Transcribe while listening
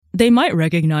they might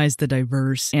recognize the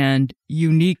diverse and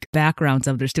unique backgrounds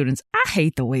of their students. I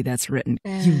hate the way that's written.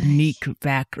 Unique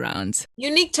backgrounds.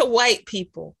 Unique to white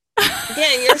people.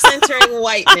 Again, you're centering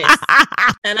whiteness.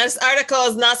 And this article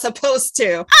is not supposed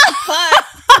to. But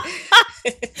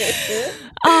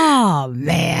oh,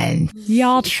 man.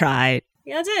 Y'all tried.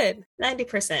 Y'all did.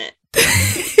 90%.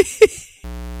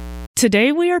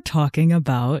 Today we are talking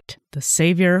about the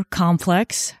savior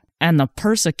complex and the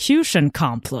persecution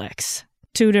complex.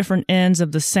 Two different ends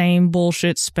of the same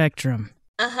bullshit spectrum.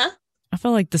 Uh-huh. I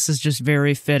feel like this is just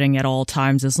very fitting at all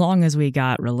times as long as we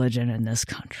got religion in this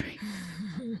country.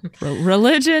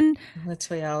 Religion. Which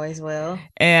we always will.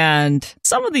 And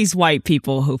some of these white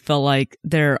people who feel like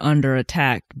they're under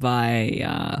attack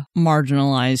by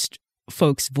marginalized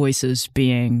folks' voices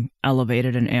being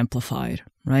elevated and amplified,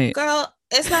 right? Girl,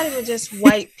 it's not even just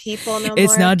white people no more.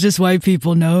 It's not just white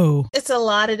people, no. It's a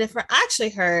lot of different... I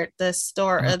actually heard this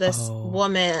story of this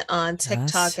woman on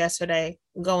TikTok yesterday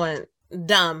going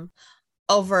dumb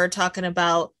over talking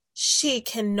about she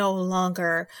can no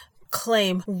longer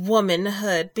claim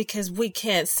womanhood because we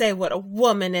can't say what a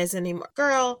woman is anymore.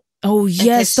 Girl. Oh,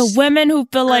 yes. The women who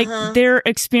feel like their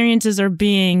experiences are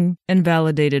being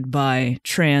invalidated by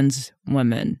trans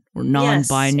women or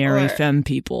non-binary femme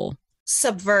people.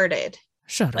 Subverted.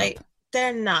 Shut up.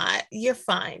 They're not. You're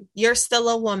fine. You're still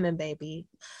a woman, baby.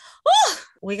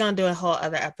 We're going to do a whole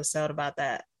other episode about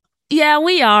that. Yeah,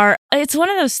 we are. It's one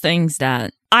of those things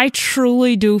that I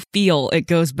truly do feel it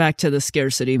goes back to the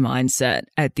scarcity mindset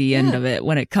at the end of it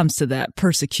when it comes to that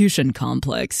persecution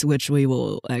complex, which we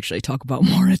will actually talk about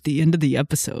more at the end of the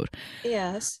episode.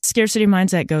 Yes. Scarcity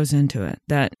mindset goes into it,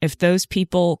 that if those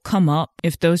people come up,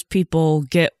 if those people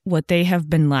get what they have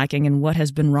been lacking and what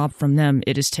has been robbed from them,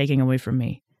 it is taking away from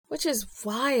me. Which is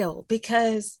wild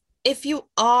because if you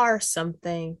are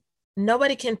something,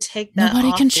 nobody can take that Nobody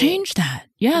off can you. Change that.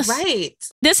 Yes. Right.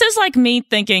 This is like me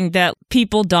thinking that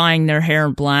people dyeing their hair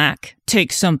black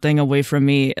takes something away from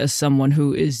me as someone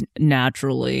who is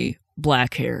naturally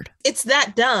black-haired. It's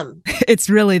that dumb. It's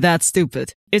really that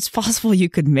stupid. It's possible you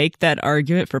could make that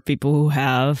argument for people who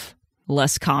have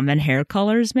less common hair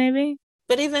colors, maybe.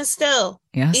 But even still,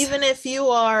 even if you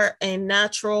are a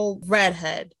natural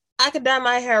redhead, I could dye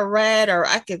my hair red or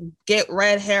I could get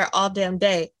red hair all damn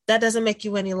day. That doesn't make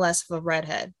you any less of a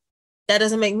redhead. That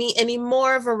doesn't make me any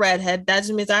more of a redhead. That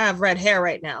just means I have red hair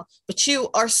right now. But you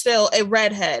are still a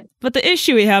redhead. But the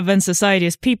issue we have in society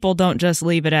is people don't just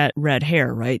leave it at red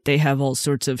hair, right? They have all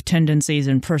sorts of tendencies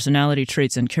and personality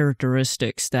traits and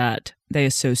characteristics that they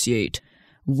associate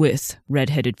with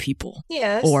redheaded people.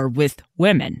 Yes. Or with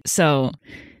women. So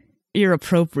you're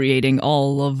appropriating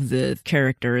all of the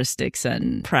characteristics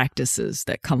and practices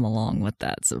that come along with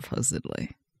that,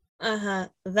 supposedly.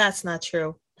 That's not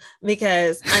true.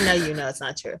 Because I know you know it's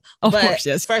not true. Of course,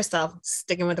 yes. First off,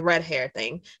 sticking with the red hair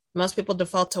thing, most people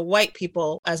default to white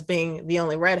people as being the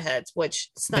only redheads,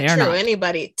 which it's not true.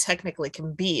 Anybody technically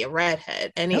can be a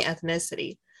redhead, any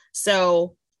ethnicity.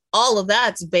 So all of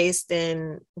that's based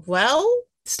in,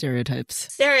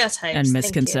 stereotypes. And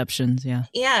misconceptions, yeah.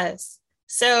 Yes.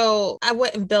 So I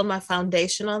wouldn't build my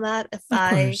foundation on that if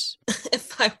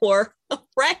I were a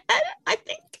redhead, I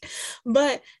think.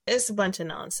 But it's a bunch of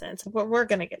nonsense. But we're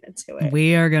going to get into it.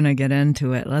 We are going to get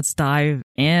into it. Let's dive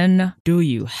in. Do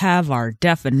you have our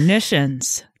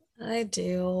definitions? I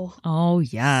do. Oh,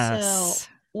 yes. So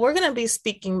we're going to be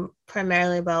speaking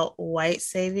primarily about white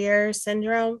savior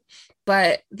syndrome.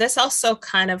 But this also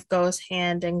kind of goes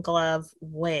hand in glove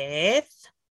with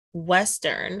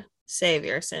Western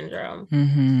savior syndrome.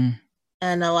 Mm-hmm.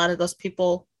 And a lot of those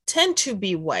people tend to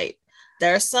be white.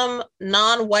 There are some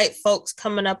non-white folks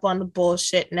coming up on the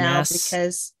bullshit now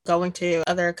because going to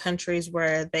other countries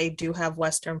where they do have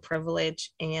Western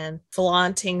privilege and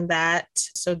flaunting that.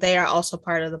 So they are also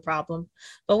part of the problem.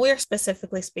 But we're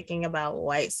specifically speaking about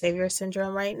white savior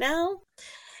syndrome right now.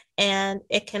 And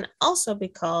it can also be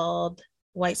called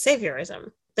white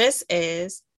saviorism. This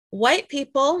is white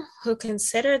people who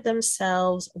consider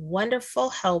themselves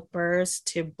wonderful helpers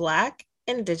to Black,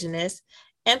 Indigenous,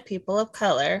 and people of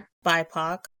color,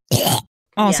 BIPOC.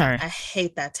 Sorry. I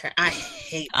hate that term. I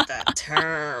hate that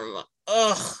term.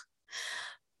 Ugh.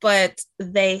 But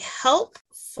they help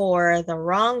for the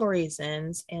wrong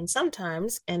reasons and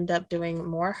sometimes end up doing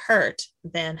more hurt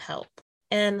than help.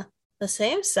 And the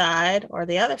same side, or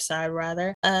the other side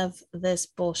rather, of this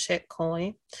bullshit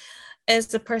coin is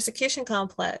the persecution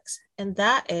complex. And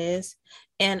that is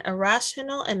an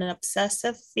irrational and an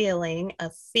obsessive feeling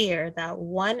of fear that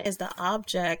one is the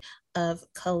object of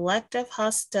collective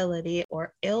hostility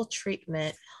or ill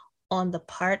treatment on the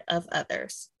part of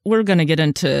others. We're going to get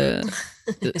into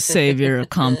the savior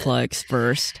complex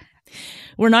first.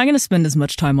 We're not going to spend as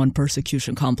much time on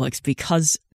persecution complex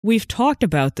because we've talked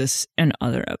about this in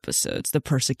other episodes, the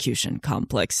persecution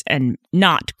complex, and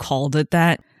not called it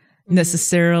that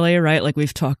necessarily, right? Like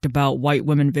we've talked about white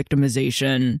women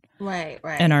victimization right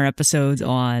in our episodes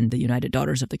on the United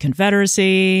Daughters of the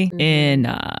Confederacy, in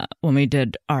when we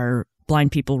did our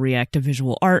Blind People React to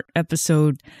Visual Art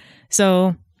episode.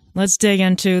 So let's dig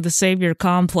into the savior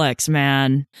complex,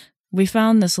 man. We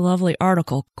found this lovely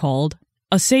article called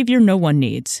A Savior No One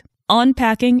Needs: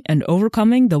 Unpacking and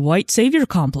Overcoming the White Savior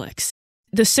Complex.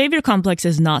 The savior complex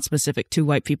is not specific to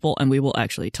white people, and we will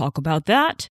actually talk about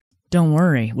that. Don't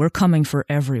worry, we're coming for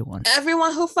everyone.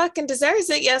 Everyone who fucking deserves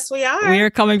it, yes, we are. We are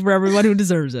coming for everyone who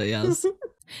deserves it, yes.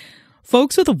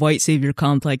 Folks with a white savior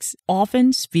complex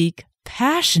often speak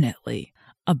passionately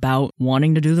about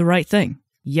wanting to do the right thing.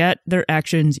 Yet their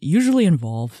actions usually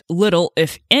involve little,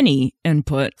 if any,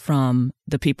 input from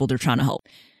the people they're trying to help.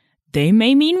 They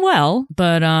may mean well,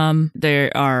 but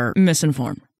they are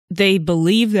misinformed. They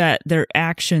believe that their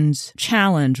actions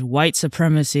challenge white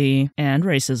supremacy and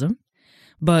racism.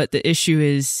 But the issue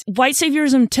is white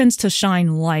saviorism tends to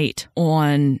shine light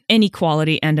on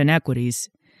inequality and inequities,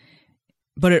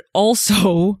 but it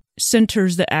also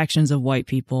centers the actions of white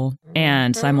people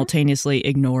and simultaneously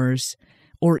ignores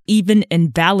or even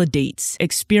invalidates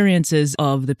experiences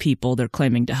of the people they're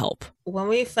claiming to help. When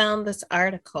we found this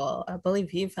article, I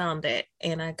believe you found it,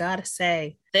 and I gotta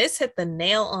say, this hit the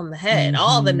nail on the head,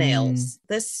 all the nails.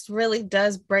 This really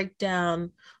does break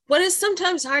down what is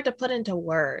sometimes hard to put into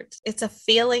words. It's a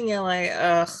feeling you're like,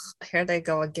 ugh, here they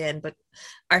go again, but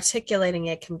articulating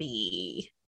it can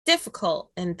be difficult,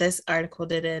 and this article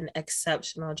did an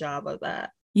exceptional job of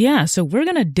that. Yeah, so we're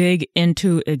going to dig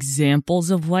into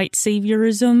examples of white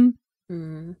saviorism.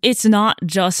 It's not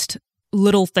just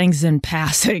little things in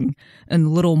passing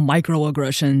and little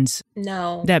microaggressions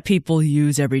that people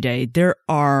use every day. There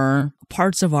are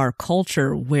parts of our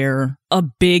culture where a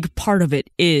big part of it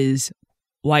is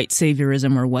white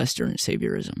saviorism or Western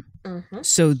saviorism.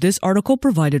 So this article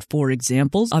provided 4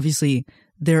 examples. Obviously,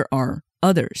 there are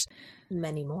others.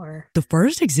 Many more. The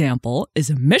first example is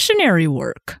missionary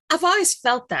work. I've always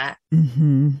felt that.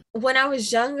 When I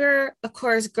was younger, of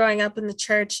course, growing up in the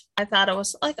church, I thought it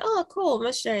was like, oh, cool,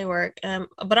 missionary work.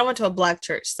 But I went to a Black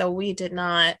church, so we did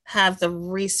not have the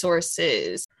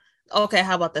resources. Okay,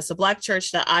 how about this? A Black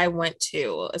church that I went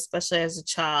to, especially as a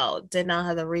child, did not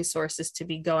have the resources to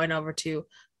be going over to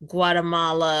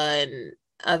Guatemala and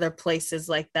other places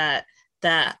like that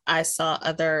I saw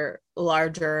other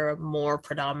larger, more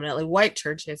predominantly white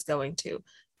churches going to.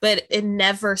 But it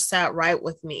never sat right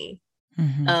with me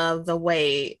of the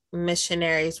way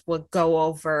missionaries would go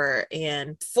over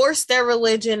and force their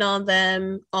religion on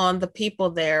them, on the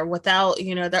people there without,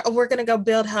 we're going to go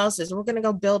build houses. We're going to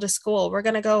go build a school. We're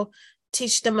going to go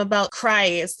teach them about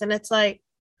Christ. And it's like,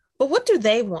 but what do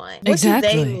they want? What do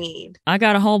they need? I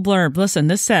got a whole blurb. Listen,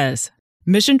 this says,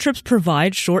 mission trips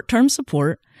provide short-term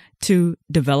support to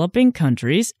developing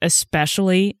countries,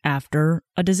 especially after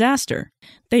a disaster.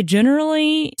 They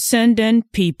generally send in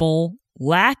people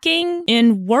lacking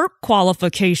in work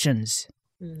qualifications.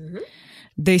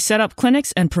 They set up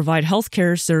clinics and provide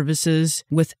healthcare services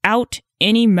without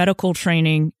any medical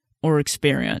training or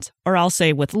experience, or I'll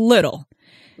say with little.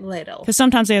 Because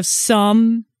sometimes they have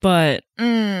some, but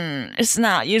it's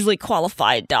not usually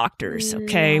qualified doctors,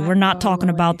 okay? We're not talking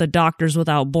about the Doctors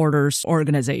Without Borders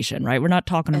organization, right? We're not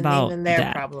talking about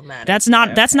that. Problematic. That's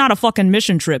not a fucking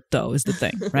mission trip, though, is the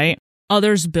thing, right?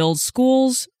 Others build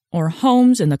schools or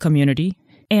homes in the community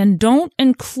and don't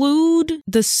include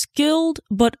the skilled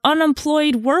but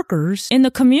unemployed workers in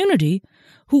the community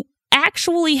who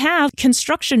actually have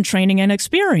construction training and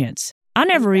experience. I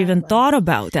never even thought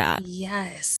about that.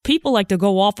 Yes. People like to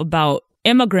go off about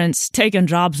immigrants taking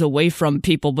jobs away from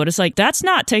people, but it's like, that's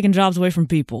not taking jobs away from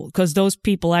people because those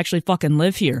people actually fucking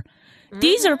live here.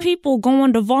 These are people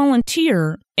going to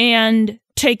volunteer and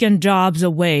taking jobs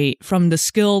away from the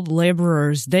skilled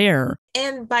laborers there.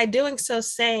 And by doing so,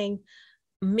 saying,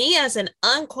 me as an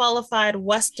unqualified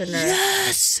Westerner,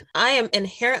 I am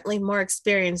inherently more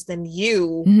experienced than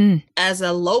you as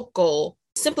a local,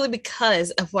 simply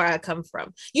because of where I come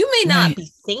from. You may not be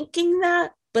thinking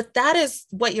that, but that is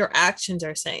what your actions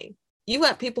are saying. You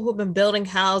got people who've been building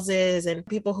houses and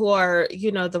people who are,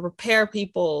 the repair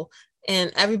people,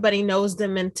 and everybody knows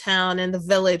them in town, in the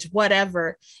village,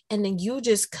 whatever. And then you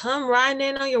just come riding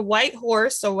in on your white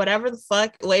horse or whatever the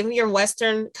fuck, waving your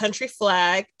Western country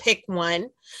flag, pick one.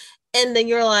 And then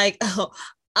you're like, oh,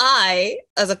 I,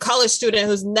 as a college student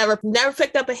who's never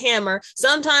picked up a hammer,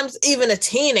 sometimes even a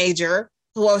teenager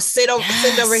who will sit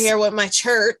over here with my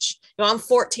church I'm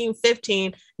 14,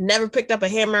 15, never picked up a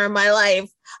hammer in my life.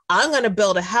 I'm going to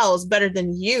build a house better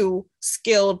than you,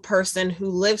 skilled person who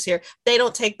lives here. They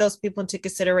don't take those people into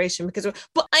consideration because,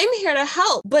 but I'm here to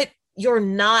help. But you're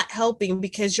not helping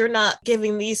because you're not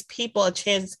giving these people a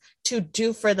chance to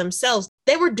do for themselves.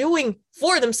 They were doing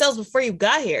for themselves before you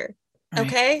got here. Right.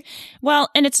 Okay. Well,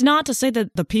 and it's not to say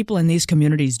that the people in these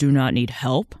communities do not need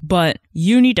help, but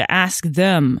you need to ask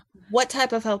them what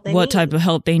type of help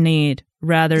they need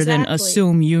rather than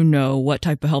assume you know what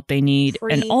type of help they need.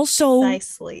 And also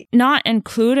not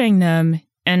including them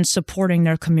and supporting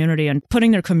their community and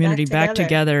putting their community back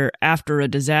together after a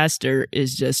disaster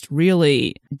is just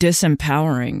really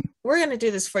disempowering. We're going to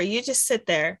do this for you. You just sit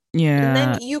there. Yeah. And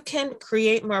then you can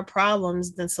create more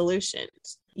problems than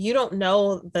solutions. You don't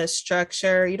know the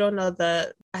structure. You don't know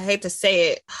I hate to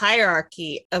say it,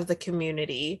 hierarchy of the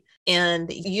community.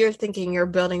 And you're thinking you're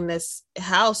building this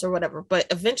house or whatever, but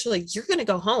eventually you're going to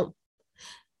go home.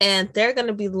 And they're going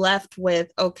to be left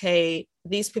with, okay,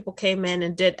 these people came in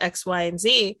and did X, Y, and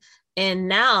Z. And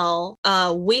now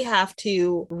we have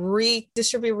to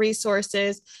redistribute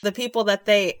resources. The people that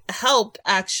they helped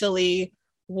actually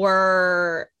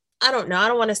were, I don't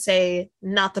want to say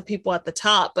not the people at the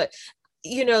top, but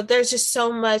there's just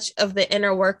so much of the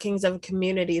inner workings of a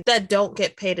community that don't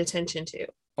get paid attention to.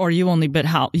 Or you only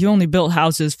built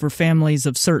houses for families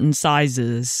of certain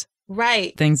sizes.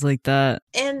 Right. Things like that.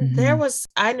 And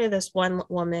I knew this one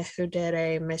woman who did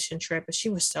a mission trip and she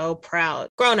was so proud,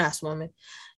 grown-ass woman.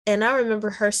 And I remember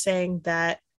her saying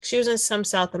that she was in some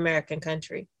South American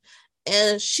country.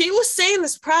 And she was saying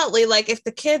this proudly, like if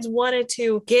the kids wanted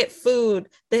to get food,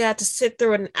 they had to sit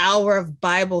through an hour of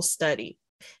Bible study.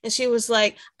 And she was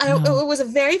like, it was a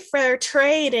very fair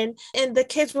trade. And the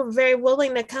kids were very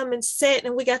willing to come and sit.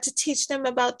 And we got to teach them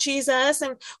about Jesus.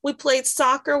 And we played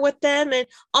soccer with them. And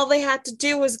all they had to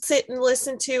do was sit and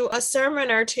listen to a sermon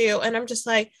or two. And I'm just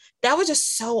like, that was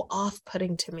just so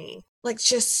off-putting to me. Like,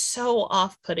 just so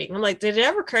off-putting. I'm like, did it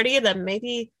ever occur to you that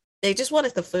maybe they just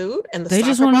wanted the food and they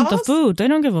just wanted the food? They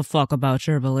don't give a fuck about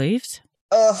your beliefs.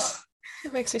 Ugh,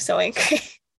 it makes me so angry.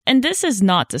 And this is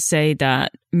not to say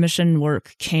that mission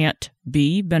work can't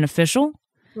be beneficial.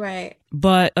 Right.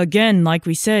 But again, like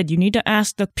we said, you need to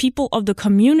ask the people of the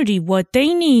community what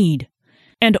they need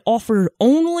and offer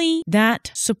only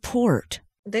that support.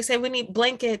 They say we need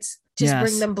blankets. Just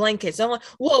bring them blankets.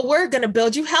 Well, we're going to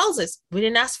build you houses. We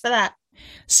didn't ask for that.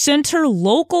 Center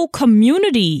local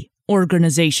community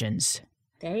organizations.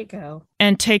 There you go.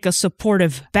 And take a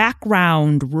supportive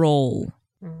background role.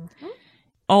 Mm-hmm.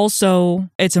 Also,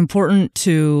 it's important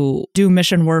to do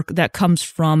mission work that comes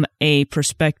from a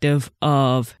perspective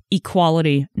of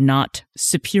equality, not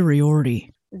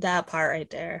superiority. That part right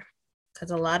there.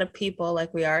 Because a lot of people,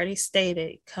 like we already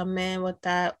stated, come in with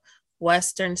that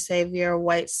Western savior,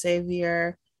 white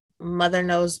savior, mother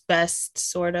knows best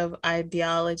sort of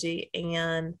ideology,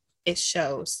 and it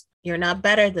shows. You're not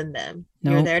better than them.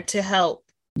 Nope. You're there to help.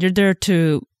 You're there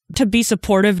to be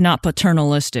supportive, not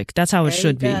paternalistic. That's how it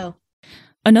should be.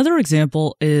 Another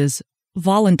example is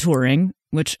volunteering,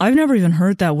 which I've never even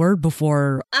heard that word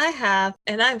before. I have,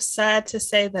 and I'm sad to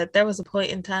say that there was a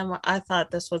point in time where I thought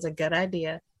this was a good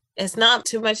idea. It's not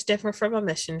too much different from a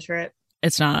mission trip.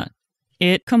 It's not.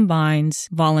 It combines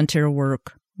volunteer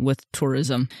work with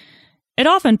tourism. It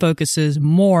often focuses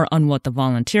more on what the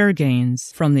volunteer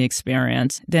gains from the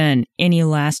experience than any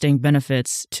lasting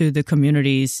benefits to the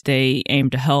communities they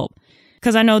aim to help.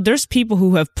 Because I know there's people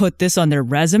who have put this on their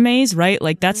resumes, right?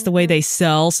 Like that's the way they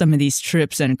sell some of these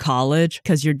trips in college,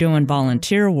 because you're doing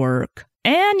volunteer work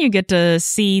and you get to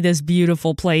see this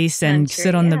beautiful place and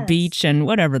sit on the beach and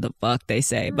whatever the fuck they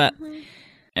say. But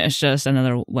it's just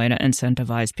another way to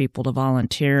incentivize people to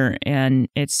volunteer. And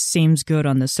it seems good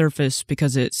on the surface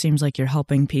because it seems like you're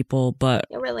helping people, but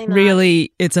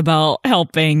really it's about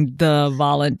helping the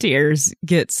volunteers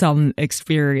get some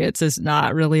experience. It's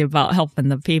not really about helping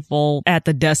the people at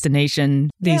the destination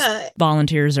these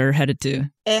volunteers are headed to.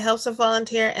 It helps a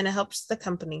volunteer and it helps the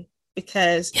company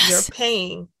because you're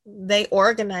paying. They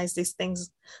organize these things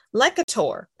like a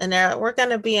tour, and we're going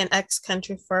to be in X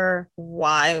country for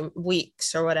Y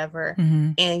weeks or whatever,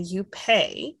 and you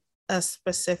pay a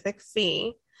specific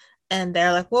fee, and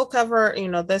they're like, we'll cover,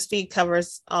 this fee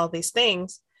covers all these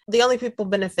things. The only people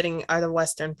benefiting are the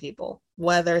Western people,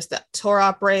 whether it's the tour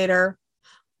operator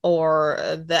or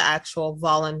the actual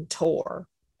volunteer.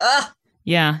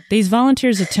 Yeah, these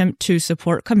volunteers attempt to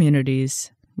support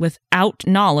communities without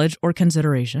knowledge or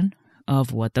consideration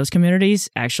of what those communities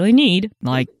actually need,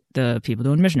 like the people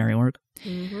doing missionary work.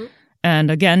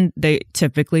 And again, they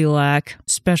typically lack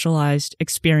specialized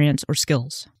experience or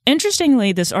skills.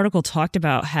 Interestingly, this article talked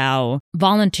about how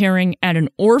volunteering at an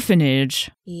orphanage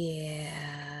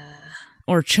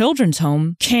or children's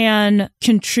home can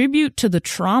contribute to the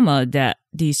trauma that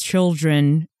these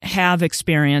children have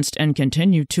experienced and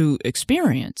continue to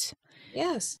experience.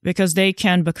 Yes. Because they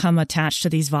can become attached to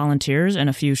these volunteers in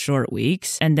a few short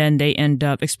weeks, and then they end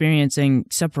up experiencing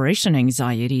separation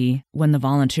anxiety when the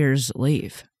volunteers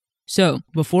leave. So,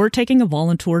 before taking a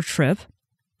volunteer trip,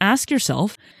 ask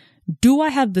yourself, do I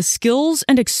have the skills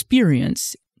and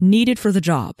experience needed for the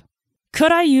job?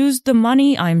 Could I use the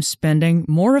money I'm spending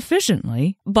more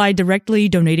efficiently by directly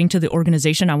donating to the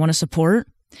organization I want to support?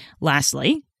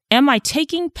 Lastly, am I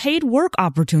taking paid work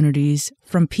opportunities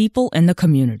from people in the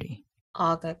community?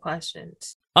 All good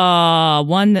questions.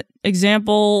 One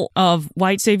example of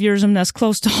white saviorism that's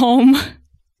close to home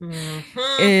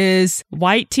is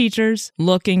white teachers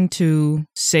looking to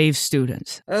save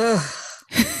students. Ugh.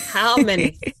 How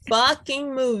many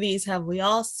fucking movies have we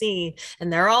all seen?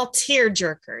 And they're all tear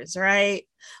jerkers, right?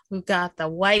 We've got the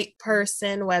white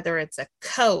person, whether it's a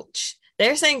coach.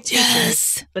 They're saying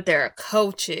teachers, but they're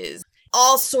coaches.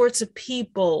 All sorts of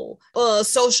people,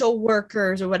 social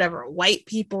workers or whatever, white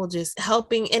people just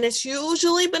helping. And it's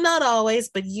usually, but not always,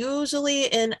 but usually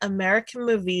in American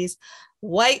movies,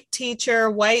 white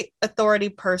teacher, white authority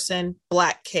person,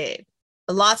 black kid.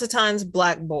 Lots of times,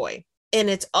 black boy. And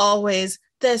it's always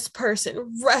this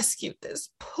person rescued this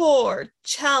poor,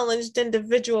 challenged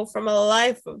individual from a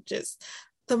life of just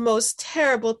the most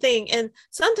terrible thing. And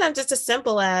sometimes it's as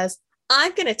simple as,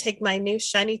 I'm going to take my new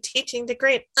shiny teaching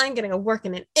degree and I'm going to go work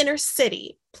in an inner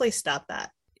city. Please stop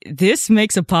that. This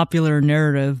makes a popular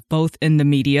narrative both in the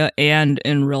media and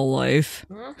in real life.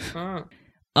 Mm-hmm.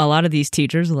 A lot of these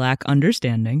teachers lack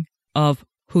understanding of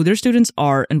who their students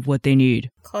are and what they need.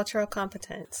 Cultural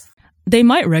competence. They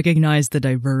might recognize the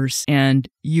diverse and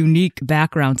unique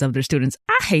backgrounds of their students.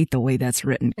 I hate the way that's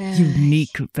written.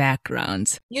 Unique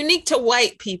backgrounds. Unique to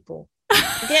white people.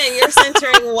 Again, you're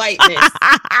centering whiteness.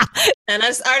 And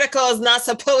this article is not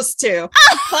supposed to.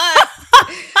 But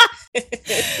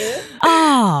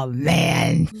oh,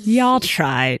 man. Y'all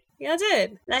tried. Y'all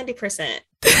did. 90%.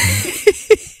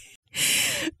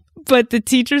 But the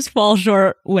teachers fall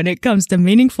short when it comes to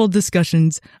meaningful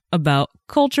discussions about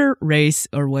culture, race,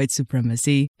 or white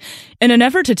supremacy. In an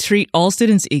effort to treat all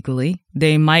students equally,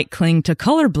 they might cling to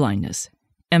colorblindness,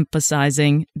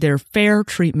 emphasizing their fair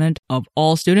treatment of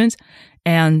all students.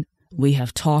 And we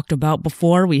have talked about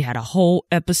before, we had a whole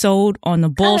episode on the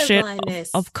bullshit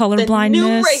of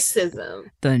colorblindness.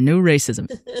 The new racism.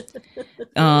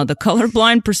 The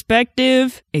colorblind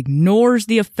perspective ignores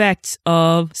the effects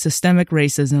of systemic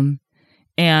racism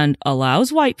and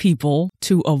allows white people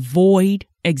to avoid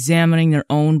examining their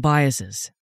own biases.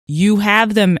 You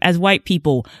have them as white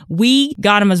people. We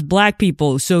got them as black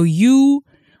people. So you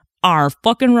are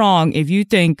fucking wrong if you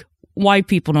think white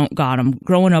people don't got them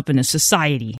growing up in a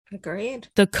society. Agreed.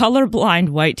 The colorblind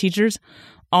white teachers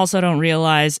also don't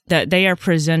realize that they are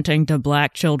presenting to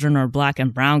black children or black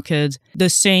and brown kids the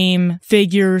same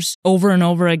figures over and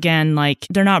over again. Like,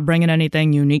 they're not bringing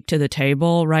anything unique to the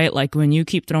table, right? Like when you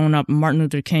keep throwing up Martin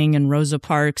Luther King and Rosa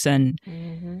Parks and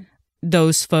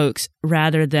those folks,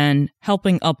 rather than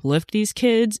helping uplift these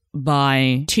kids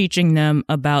by teaching them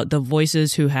about the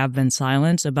voices who have been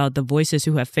silenced, about the voices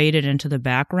who have faded into the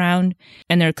background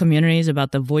in their communities,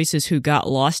 about the voices who got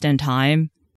lost in time.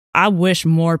 I wish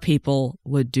more people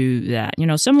would do that, you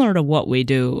know, similar to what we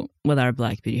do with our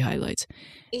Black Beauty highlights.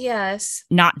 Yes.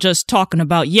 Not just talking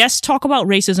about, talk about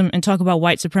racism and talk about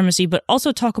white supremacy, but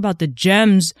also talk about the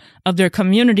gems of their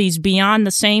communities beyond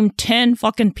the same 10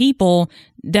 fucking people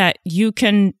that you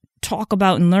can talk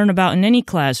about and learn about in any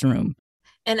classroom.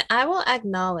 And I will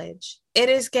acknowledge it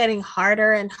is getting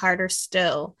harder and harder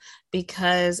still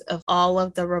because of all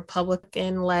of the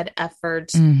Republican-led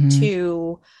efforts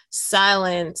to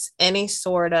silence any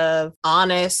sort of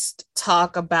honest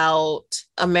talk about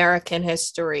American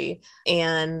history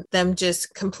and them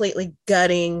just completely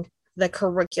gutting the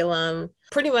curriculum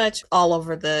pretty much all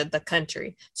over the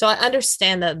country. So I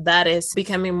understand that that is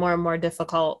becoming more and more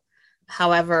difficult.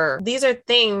 However, these are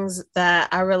things that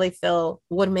I really feel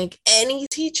would make any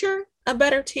teacher a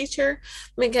better teacher,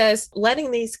 because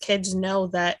letting these kids know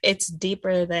that it's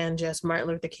deeper than just Martin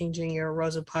Luther King Jr.,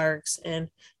 Rosa Parks, and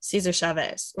Cesar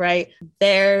Chavez, right?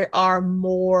 There are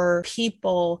more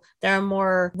people, there are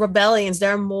more rebellions,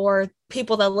 there are more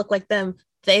people that look like them.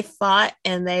 They fought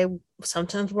and they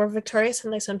sometimes were victorious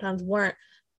and they sometimes weren't.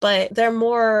 But there are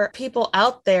more people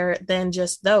out there than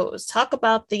just those. Talk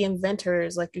about the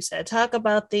inventors, like you said. Talk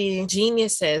about the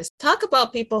geniuses. Talk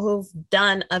about people who've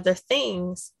done other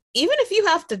things. Even if you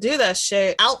have to do that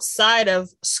shit outside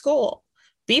of school,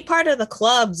 be part of the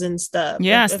clubs and stuff.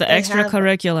 Yes, the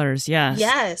extracurriculars. Yes.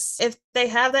 Yes. If they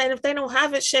have that, and if they don't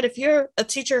have it, shit, if you're a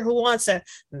teacher who wants to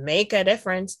make a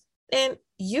difference, then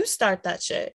you start that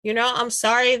shit. You know, I'm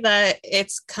sorry that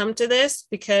it's come to this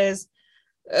because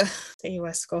the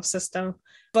U.S. school system.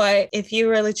 But if you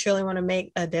really truly want to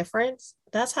make a difference,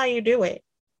 that's how you do it.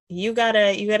 You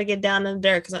gotta get down in the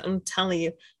dirt, because I'm telling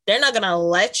you, they're not gonna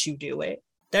let you do it.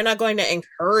 They're not going to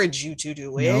encourage you to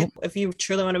do it. Nope. If you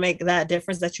truly want to make that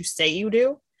difference that you say you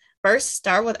do, first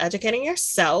start with educating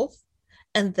yourself,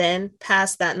 and then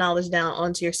pass that knowledge down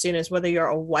onto your students, whether you're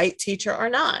a white teacher or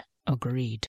not.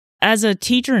 Agreed. As a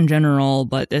teacher in general,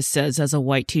 but this says as a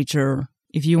white teacher,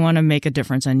 if you want to make a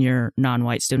difference in your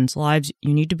non-white students' lives,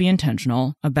 you need to be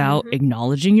intentional about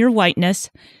acknowledging your whiteness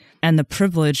and the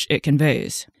privilege it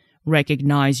conveys.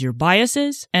 Recognize your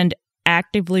biases and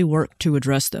actively work to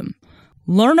address them.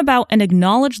 Learn about and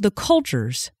acknowledge the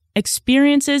cultures,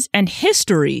 experiences, and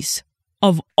histories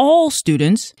of all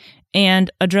students,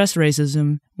 and address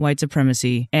racism, white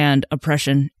supremacy, and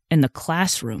oppression in the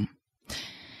classroom.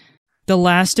 The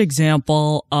last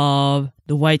example of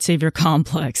the white savior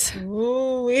complex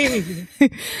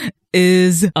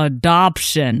is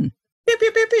adoption. Pew,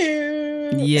 pew, pew,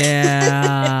 pew.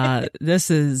 Yeah, this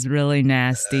is really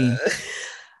nasty.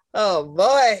 Oh,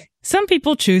 boy. Some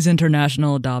people choose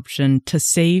international adoption to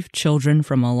save children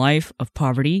from a life of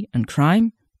poverty and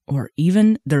crime, or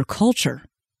even their culture.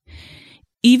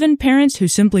 Even parents who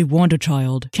simply want a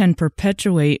child can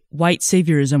perpetuate white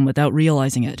saviorism without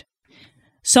realizing it.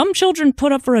 Some children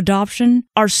put up for adoption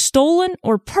are stolen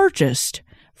or purchased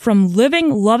from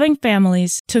living, loving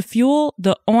families to fuel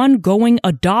the ongoing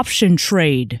adoption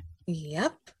trade.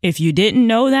 Yep. If you didn't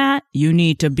know that, you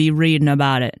need to be reading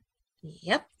about it.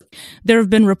 Yep. There have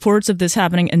been reports of this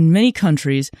happening in many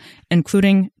countries,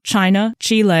 including China,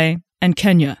 Chile, and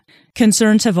Kenya.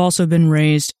 Concerns have also been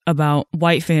raised about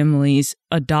white families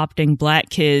adopting black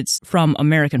kids from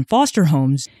American foster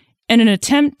homes in an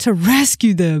attempt to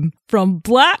rescue them from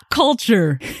black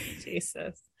culture.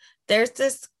 Jesus. There's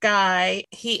this guy,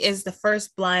 he is the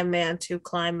first blind man to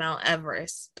climb Mount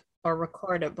Everest, or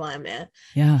recorded blind man.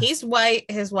 Yeah. He's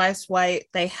white, his wife's white.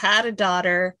 They had a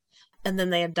daughter, and then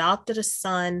they adopted a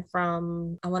son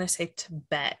from, I want to say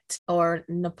Tibet or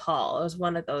Nepal. It was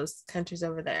one of those countries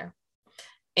over there.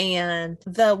 And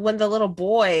when the little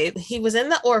boy, he was in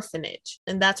the orphanage,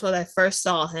 and that's where they first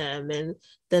saw him. And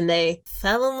then they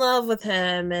fell in love with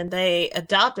him and they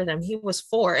adopted him. He was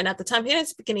 4. And at the time, he didn't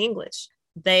speak any English.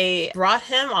 They brought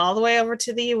him all the way over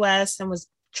to the US and was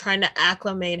trying to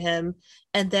acclimate him.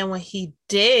 And then when he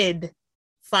did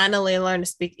finally learn to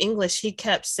speak English, he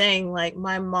kept saying, like,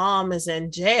 my mom is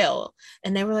in jail.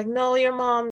 And they were like, no, your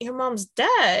mom's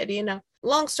dead. You know,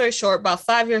 long story short, about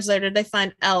 5 years later, they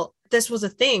find out this was a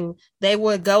thing. They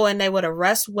would go and they would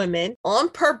arrest women on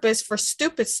purpose for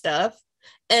stupid stuff.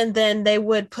 And then they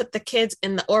would put the kids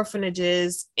in the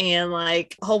orphanages, and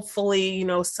like, hopefully, you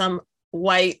know, some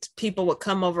white people would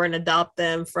come over and adopt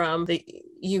them from the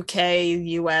UK,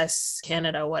 US,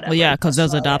 Canada, whatever. Well, yeah, because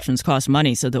those adoptions cost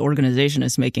money. So the organization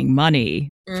is making money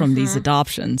from these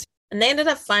adoptions. And they ended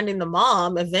up finding the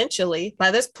mom eventually.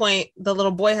 By this point, the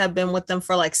little boy had been with them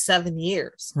for like 7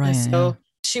 years. Right. And so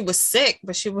she was sick,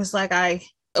 but she was like,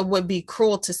 it would be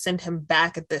cruel to send him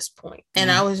back at this point. And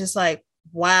I was just like,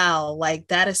 wow, like,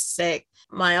 that is sick.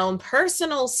 My own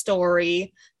personal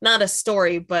story, not a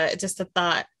story, but just a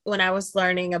thought. When I was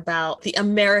learning about the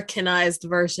Americanized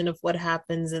version of what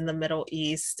happens in the Middle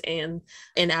East and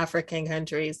in African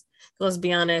countries, let's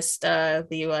be honest, the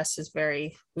US is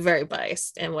very, very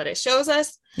biased in what it shows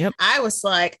us. Yep. I was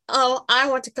like, oh, I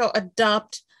want to go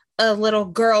adopt a little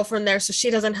girl from there so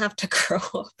she doesn't have to grow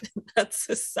up in that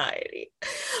society.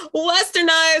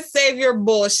 Westernized savior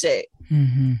bullshit.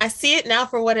 Mm-hmm. I see it now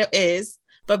for what it is,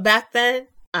 but back then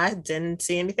I didn't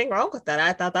see anything wrong with that.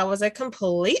 I thought that was a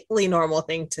completely normal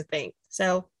thing to think.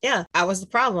 So yeah, I was the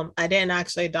problem. I didn't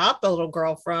actually adopt a little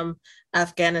girl from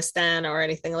Afghanistan or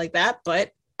anything like that,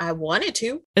 but I wanted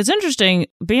to. It's interesting,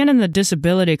 being in the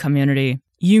disability community,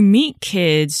 you meet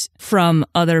kids from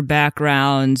other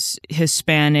backgrounds,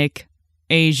 Hispanic,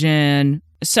 Asian,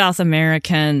 South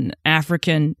American,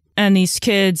 African, and these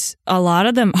kids, a lot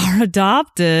of them are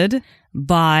adopted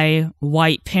by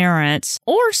white parents,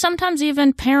 or sometimes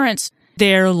even parents,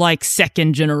 they're like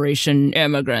second generation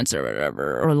immigrants or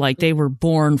whatever, or like they were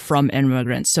born from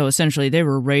immigrants. So essentially they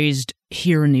were raised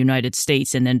here in the United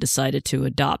States and then decided to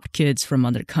adopt kids from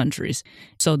other countries.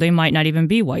 So they might not even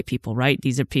be white people, right?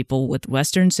 These are people with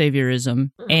Western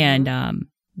saviorism, and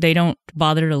they don't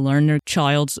bother to learn their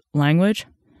child's language.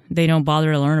 They don't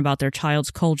bother to learn about their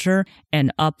child's culture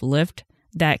and uplift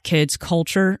that kid's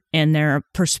culture and their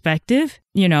perspective,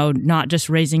 you know, not just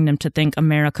raising them to think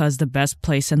America is the best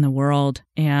place in the world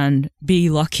and be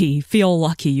lucky, feel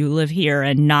lucky you live here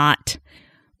and not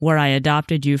where I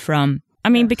adopted you from. I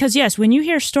mean, because yes, when you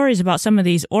hear stories about some of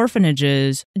these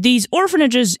orphanages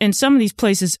in some of these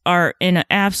places are in an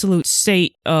absolute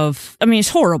state of, I mean, it's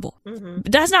horrible.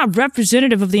 But that's not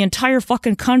representative of the entire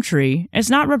fucking country. It's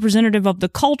not representative of the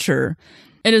culture.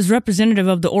 It is representative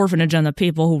of the orphanage and the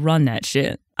people who run that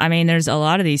shit. I mean, there's a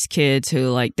lot of these kids who,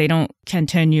 like, they don't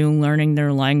continue learning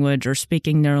their language or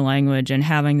speaking their language and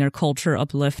having their culture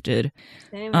uplifted,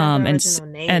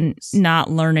 and not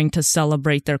learning to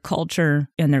celebrate their culture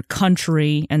and their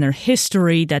country and their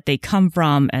history that they come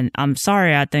from. And I'm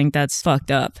sorry, I think that's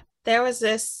fucked up. There was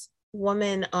this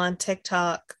woman on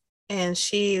TikTok, and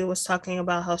she was talking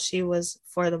about how she was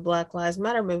for the Black Lives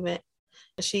Matter movement.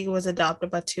 She was adopted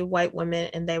by 2 white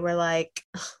women, and they were like,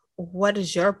 what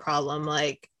is your problem?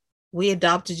 Like, we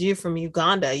adopted you from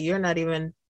Uganda. You're not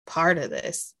even part of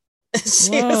this.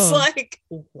 She was like,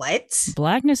 what?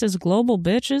 Blackness is global,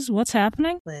 bitches. What's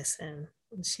happening? Listen,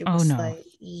 she was like,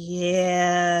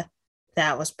 yeah,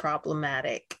 that was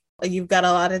problematic. You've got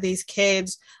a lot of these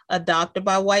kids adopted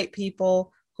by white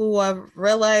people who have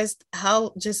realized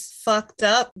how just fucked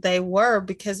up they were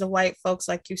because the white folks,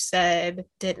 like you said,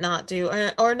 did not do,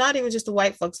 or not even just the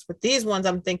white folks, but these ones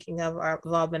I'm thinking of have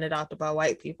all been adopted by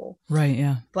white people. Right,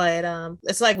 yeah. But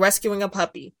it's like rescuing a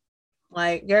puppy.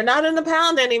 Like, you're not in the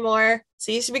pound anymore,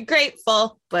 so you should be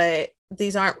grateful, but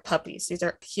these aren't puppies. These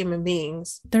are human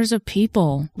beings. There's a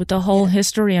people with a whole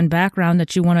history and background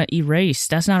that you want to erase.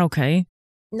 That's not okay.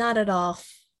 Not at all.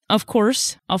 Of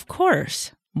course.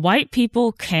 White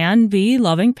people can be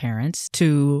loving parents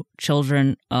to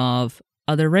children of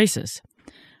other races,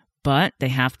 but they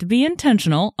have to be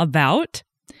intentional about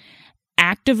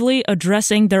actively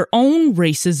addressing their own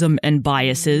racism and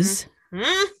biases,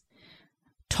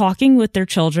 talking with their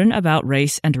children about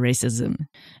race and racism,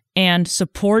 and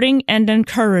supporting and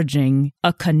encouraging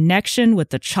a connection with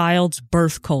the child's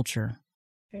birth culture.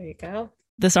 There you go.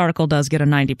 This article does get a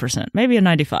 90%, maybe a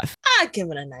 95. I'd give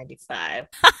it a 95.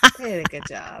 They did a good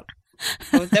job.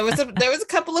 There was a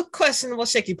couple of questionable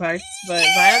shaky parts, but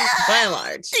by and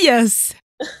large. Yes.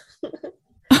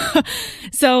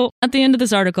 So at the end of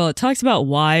this article, it talks about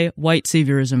why white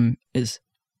saviorism is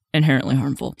inherently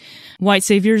harmful. White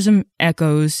saviorism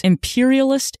echoes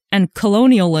imperialist and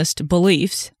colonialist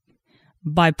beliefs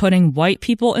by putting white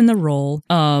people in the role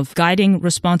of guiding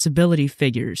responsibility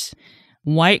figures.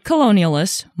 White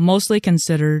colonialists mostly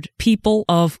considered people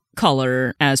of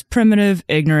color as primitive,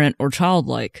 ignorant, or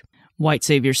childlike. White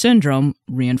savior syndrome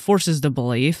reinforces the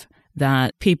belief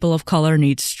that people of color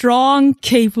need strong,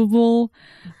 capable,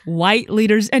 white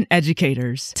leaders and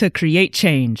educators to create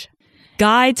change.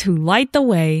 Guides who light the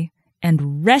way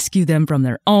and rescue them from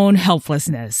their own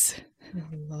helplessness. Oh,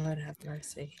 Lord have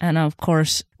mercy. And of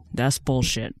course, that's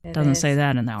bullshit. Doesn't say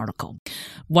that in the article.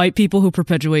 White people who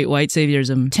perpetuate white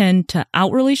saviorism tend to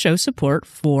outwardly show support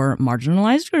for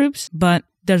marginalized groups, but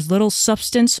there's little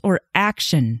substance or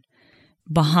action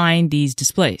behind these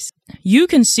displays. You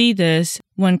can see this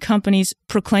when companies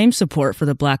proclaim support for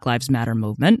the Black Lives Matter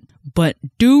movement, but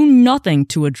do nothing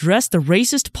to address the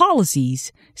racist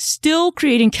policies, still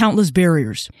creating countless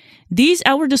barriers. These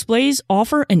outward displays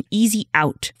offer an easy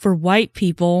out for white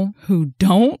people who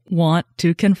don't want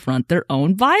to confront their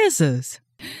own biases.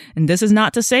 And this is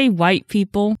not to say white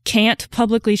people can't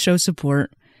publicly show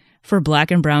support for Black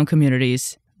and brown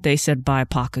communities. They said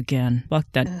BIPOC again. Fuck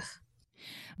that.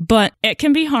 But it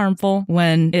can be harmful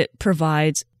when it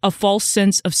provides a false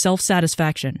sense of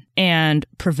self-satisfaction and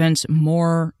prevents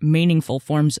more meaningful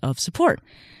forms of support,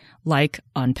 like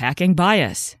unpacking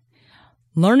bias,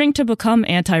 learning to become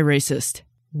anti-racist,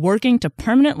 working to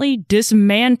permanently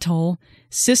dismantle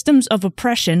systems of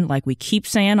oppression, like we keep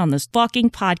saying on this fucking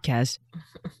podcast,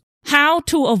 how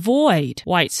to avoid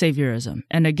white saviorism.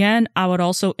 And again, I would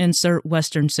also insert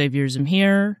Western saviorism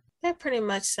here. They're pretty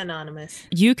much synonymous.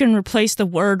 You can replace the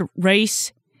word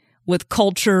race with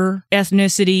culture,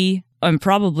 ethnicity, and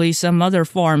probably some other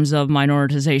forms of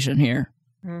minoritization here.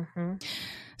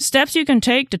 Steps you can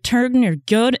take to turn your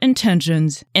good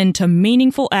intentions into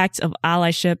meaningful acts of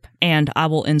allyship, and I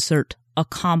will insert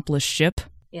accomplishship.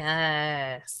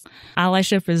 Yes.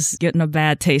 Allyship is getting a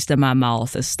bad taste in my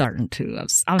mouth. It's starting to.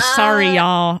 I'm sorry,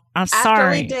 y'all. I'm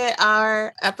sorry. After we did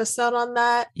our episode on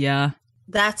that, yeah,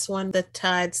 That's when the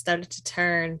tide started to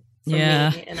turn for me.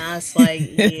 And I was like,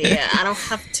 yeah, I don't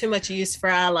have too much use for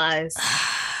allies.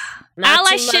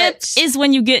 Allyship is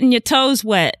when you're getting your toes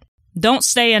wet. Don't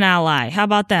stay an ally. How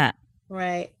about that?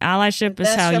 Right. Allyship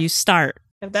is how you start.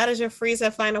 If that is your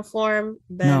Frieza final form,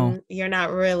 then you're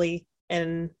not really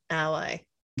an ally.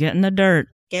 Get in the dirt.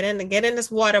 Get in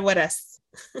this water with us.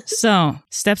 So,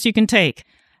 steps you can take.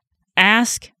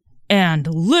 Ask and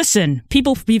listen.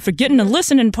 People be forgetting the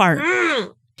listening part.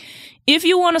 If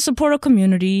you want to support a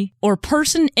community or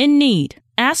person in need,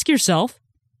 ask yourself,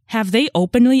 have they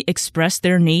openly expressed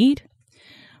their need?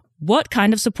 What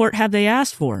kind of support have they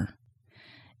asked for?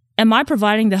 Am I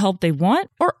providing the help they want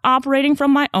or operating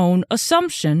from my own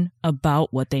assumption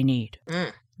about what they need?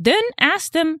 Then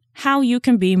ask them how you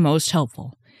can be most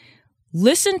helpful.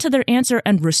 Listen to their answer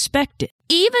and respect it,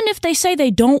 even if they say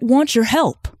they don't want your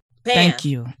help. Bam. Thank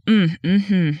you.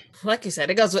 Like you said,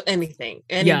 it goes with anything,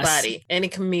 anybody, any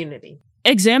community.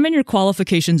 Examine your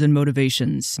qualifications and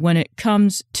motivations when it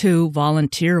comes to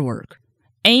volunteer work.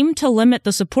 Aim to limit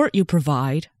the support you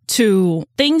provide to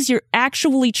things you're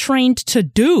actually trained to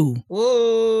do.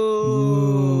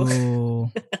 Ooh.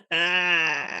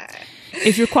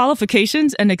 If your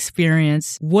qualifications and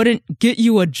experience wouldn't get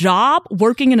you a job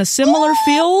working in a similar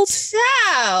field,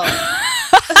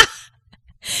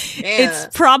 it's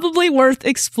probably worth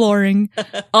exploring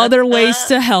other ways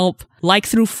to help, like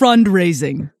through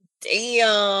fundraising.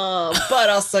 Damn. But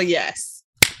also, yes.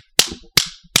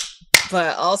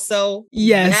 But also,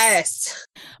 yes.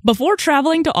 Before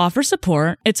traveling to offer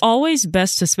support, it's always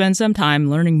best to spend some time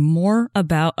learning more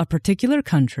about a particular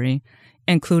country,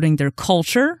 including their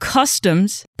culture,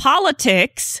 customs,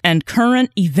 politics, and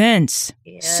current events.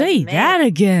 Yes, Say that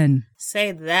again.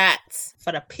 Say that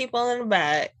for the people in the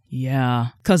back. Yeah,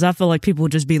 because I feel like people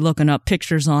would just be looking up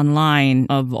pictures online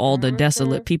of all the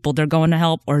desolate people they're going to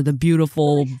help, or the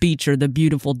beautiful beach or the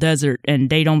beautiful desert, and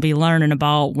they don't be learning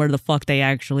about where the fuck they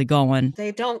actually going.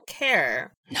 They don't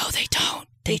care. No, they don't.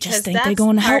 They just think they're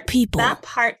going to help people. That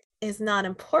part is not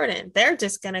important. They're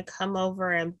just going to come over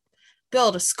and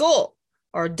build a school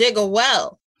or dig a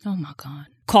well. Oh my God.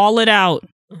 Call it out.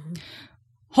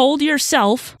 Hold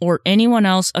yourself or anyone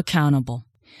else accountable.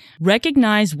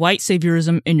 Recognize white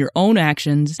saviorism in your own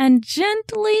actions and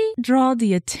gently draw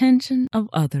the attention of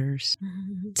others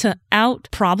to out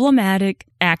problematic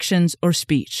actions or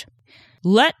speech.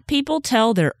 Let people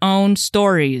tell their own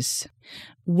stories.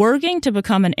 Working to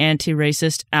become an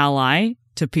anti-racist ally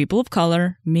to people of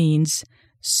color means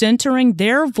centering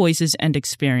their voices and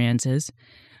experiences,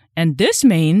 and this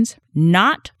means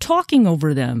not talking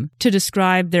over them to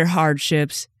describe their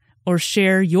hardships or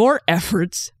share your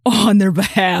efforts on their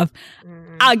behalf.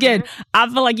 Again, I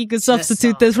feel like you could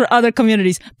substitute this for other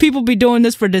communities. People be doing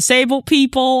this for disabled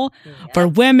people, for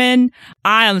women.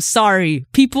 I am sorry.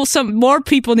 Some more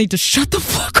people need to shut the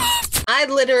fuck up. I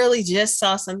literally just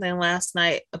saw something last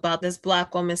night about this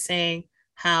Black woman saying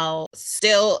how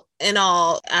still in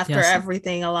all, after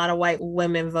everything, a lot of white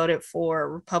women voted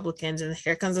for Republicans. And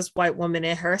here comes this white woman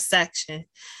in her section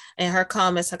and her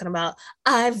comments talking about,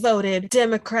 I voted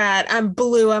Democrat. I'm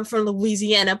blue. I'm from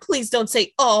Louisiana. Please don't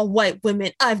say all white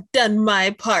women. I've done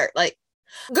my part. Like,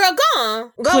 girl, go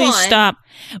on. Please stop.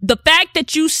 The fact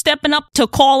that you stepping up to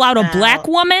call out a Black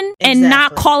woman and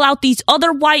not call out these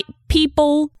other white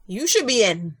people. You should be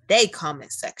in their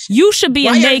comment section. You should be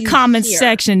in their comment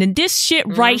section. And this shit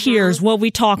right here is what we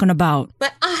talking about.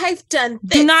 But I've done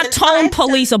this. Do not tone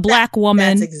police a Black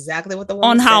woman. That's exactly what the woman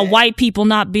on how said. White people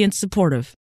not being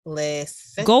supportive.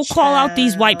 Listen, go call out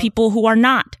these white people who are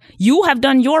not. You have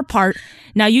done your part.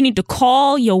 Now you need to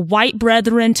call your white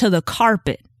brethren to the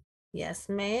carpet. Yes,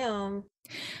 ma'am.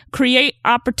 Create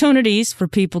opportunities for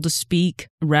people to speak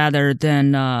rather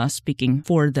than speaking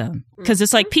for them. Because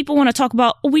it's like people want to talk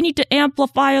about, we need to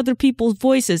amplify other people's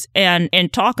voices. And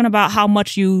talking about how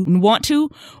much you want to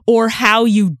or how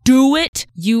you do it,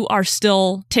 you are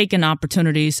still taking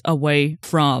opportunities away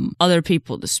from other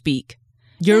people to speak.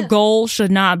 Your goal should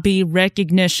not be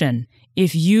recognition.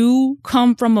 If you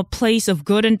come from a place of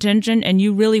good intention and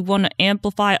you really want to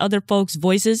amplify other folks'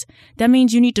 voices, that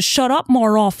means you need to shut up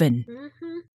more often.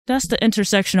 That's the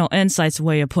intersectional insights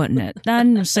way of putting it. I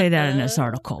didn't say that in this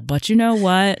article, but you know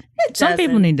what? Some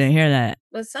people need to hear that.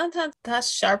 But sometimes that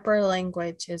sharper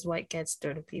language is what gets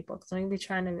through to people. Because when you be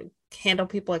trying to handle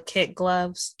people with kid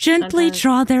gloves, gently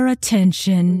draw their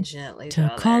attention.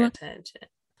 Attention.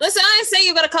 Listen, I ain't saying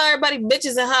you gotta call everybody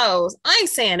bitches and hoes. I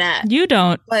ain't saying that. You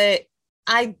don't. But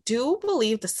I do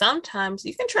believe that sometimes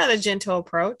you can try the gentle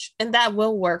approach and that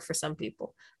will work for some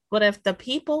people. But if the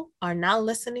people are not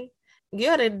listening, you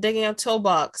gotta dig in your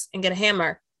toolbox and get a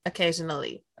hammer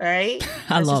occasionally right?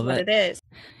 I love what it is.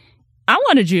 I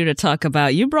wanted you to talk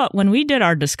about, when we did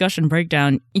our discussion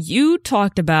breakdown, you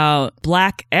talked about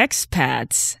Black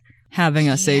expats having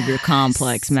a savior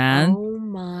complex, man. Oh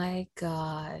my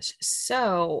gosh.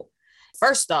 So,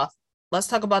 first off, let's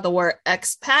talk about the word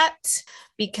expat,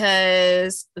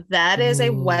 because that is a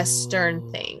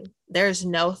Western thing. There's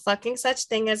no fucking such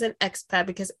thing as an expat,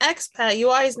 because expat, you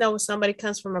always know when somebody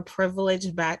comes from a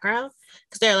privileged background,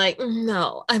 because they're like,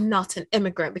 no, I'm not an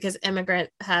immigrant, because immigrant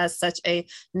has such a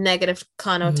negative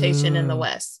connotation in the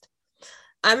West.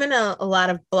 I'm in a lot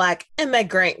of Black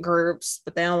immigrant groups,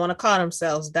 but they don't want to call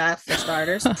themselves that, for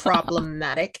starters.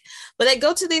 Problematic. But they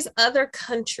go to these other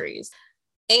countries,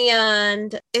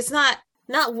 and it's not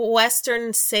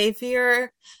Western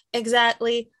savior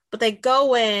exactly, but they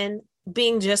go in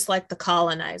being just like the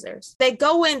colonizers. They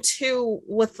go into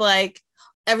with like,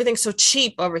 everything's so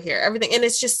cheap over here, everything. And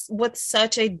it's just with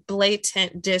such a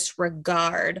blatant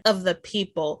disregard of the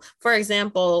people. For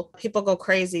example, people go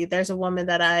crazy. There's a woman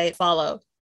that I follow,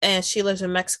 and she lives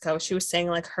in Mexico. She was saying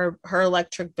like her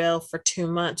electric bill for 2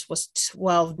 months was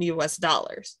 $12 US.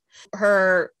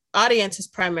 Her audience is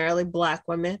primarily Black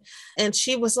women. And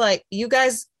she was like, you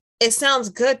guys, it sounds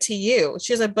good to you.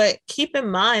 She was like, but keep in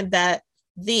mind that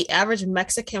the average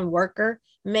Mexican worker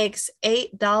makes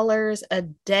 $8 a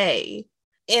day.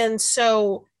 And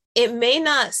so it may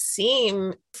not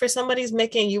seem, for somebody who's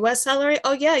making US salary,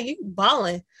 oh yeah, you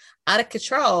balling out of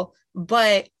control.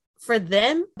 But for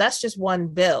them, that's just one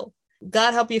bill.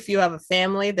 God help you if you have a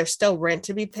family. There's still rent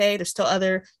to be paid. There's still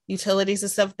other utilities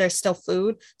and stuff. There's still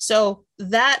food. So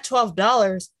that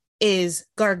 $12 is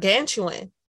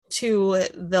gargantuan to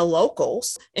the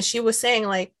locals. And she was saying,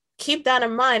 like, keep that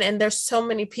in mind. And there's so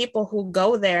many people who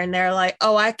go there and they're like,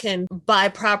 oh, I can buy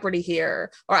property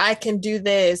here, or I can do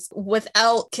this,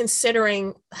 without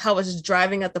considering how it's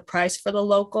driving up the price for the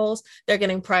locals. They're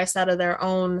getting priced out of their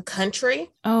own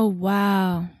country. Oh,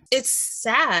 wow. It's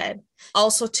sad.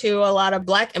 Also, too, a lot of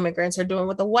Black immigrants are doing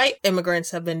what the white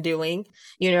immigrants have been doing,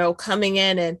 coming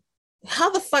in and,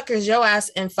 how the fuck is your ass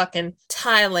in fucking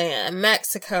Thailand,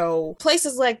 Mexico,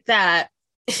 places like that,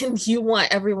 and you want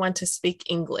everyone to speak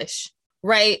English,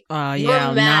 right?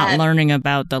 Yeah, not learning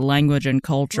about the language and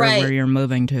culture where you're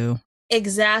moving to.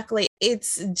 Exactly.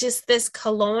 It's just this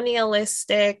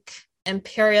colonialistic,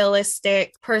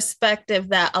 imperialistic perspective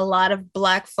that a lot of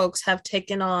Black folks have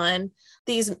taken on.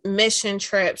 These mission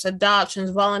trips, adoptions,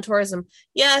 volunteerism,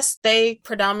 yes, they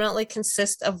predominantly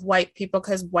consist of white people,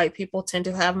 because white people tend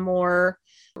to have more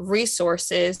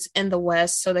resources in the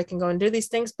West, so they can go and do these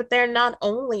things, but they're not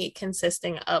only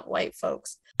consisting of white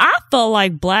folks. I feel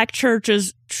like Black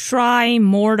churches try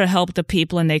more to help the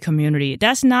people in their community.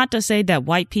 That's not to say that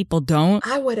white people don't.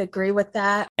 I would agree with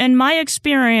that. In my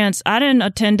experience, I didn't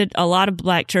attend a lot of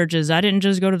Black churches. I didn't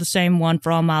just go to the same one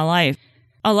for all my life.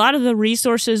 A lot of the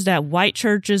resources that white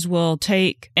churches will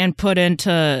take and put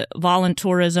into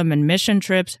volunteerism and mission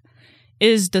trips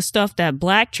is the stuff that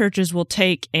Black churches will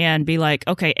take and be like,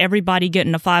 okay, everybody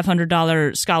getting a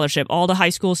 $500 scholarship. All the high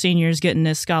school seniors getting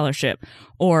this scholarship.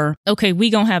 Or, okay,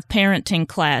 we gonna have parenting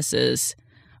classes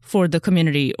for the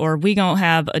community, or we gonna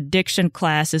have addiction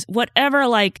classes, whatever.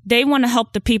 Like, they want to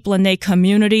help the people in their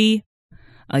community.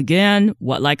 Again,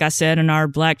 like I said in our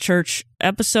Black church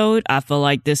episode, I feel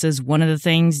like this is one of the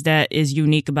things that is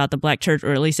unique about the Black church,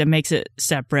 or at least it makes it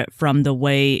separate from the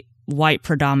way white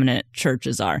predominant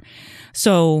churches are.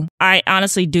 So I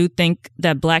honestly do think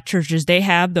that Black churches, they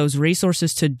have those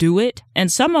resources to do it.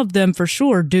 And some of them for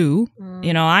sure do.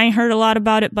 I ain't heard a lot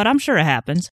about it, but I'm sure it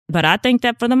happens. But I think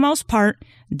that for the most part,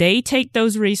 they take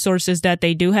those resources that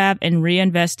they do have and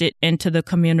reinvest it into the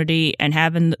community, and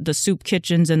having the soup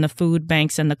kitchens and the food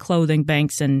banks and the clothing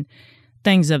banks and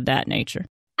things of that nature.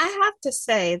 I have to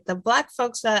say, the Black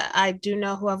folks that I do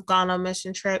know who have gone on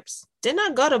mission trips did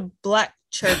not go to Black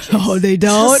churches. Oh, they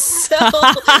don't? So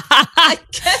I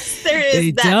guess there is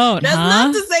they that. Don't, That's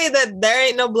not to say that there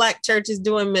ain't no Black churches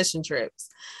doing mission trips.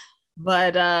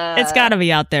 But it's got to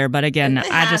be out there. But again,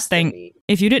 I just think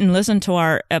if you didn't listen to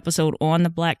our episode on the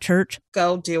Black church,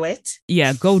 go do it.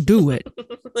 Yeah, go do it.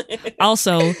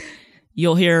 Also,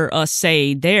 you'll hear us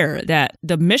say there that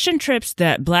the mission trips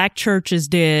that Black churches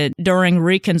did during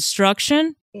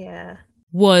Reconstruction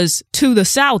was to the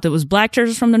South. It was Black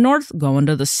churches from the North going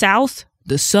to the South,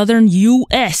 the Southern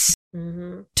U.S.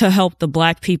 to help the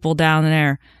Black people down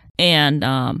there. And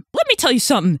let me tell you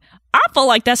something. I feel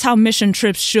like that's how mission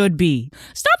trips should be.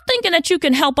 Stop thinking thinking that you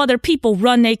can help other people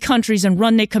run their countries and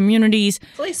run their communities.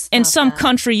 In some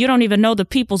country, you don't even know the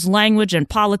people's language and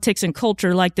politics and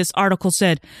culture, like this article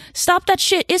said. Stop that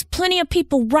shit. There's plenty of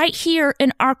people right here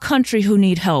in our country who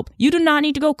need help. You do not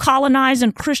need to go colonize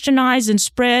and Christianize and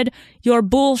spread your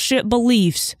bullshit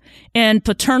beliefs and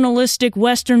paternalistic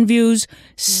Western views.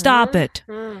 Stop it.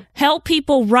 Help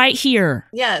people right here.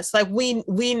 Yes, like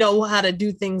we know how to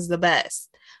do things the best.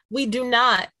 We do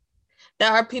not.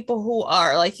 There are people who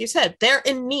are, like you said, they're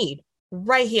in need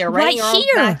right here, right in your own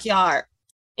backyard.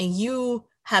 And you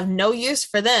have no use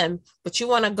for them, but you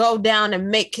want to go down and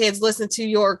make kids listen to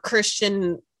your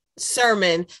Christian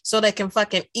sermon so they can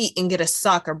fucking eat and get a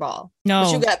soccer ball. No.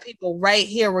 But you got people right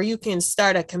here where you can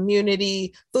start a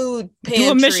community food pantry.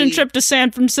 Do a mission trip to San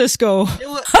Francisco.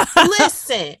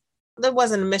 Listen, there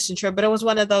wasn't a mission trip, but it was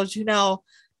one of those, we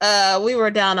were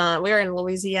in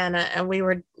Louisiana and we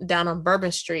were down on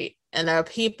Bourbon Street. And our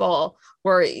people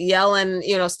were yelling,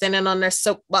 standing on their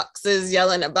soapboxes,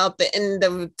 yelling about the end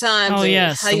of time. Oh,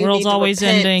 yes. The world's always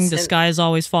ending. The sky is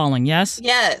always falling. Yes?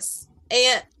 Yes.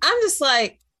 And I'm just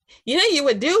like, you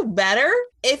would do better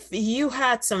if you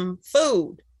had some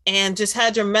food and just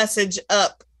had your message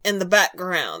up in the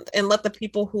background and let the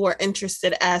people who are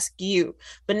interested ask you.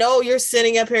 But no, you're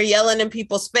sitting up here yelling in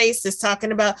people's faces,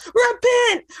 talking about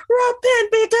repent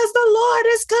because the Lord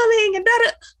is coming. And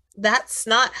that's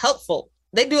not helpful.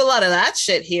 They do a lot of that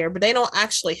shit here, but they don't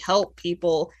actually help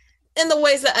people in the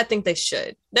ways that I think they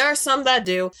should. There are some that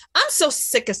do. I'm so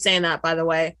sick of saying that, by the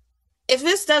way. If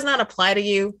this does not apply to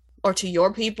you or to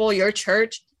your people, your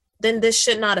church, then this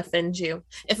should not offend you.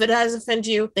 If it does offend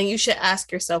you, then you should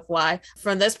ask yourself why.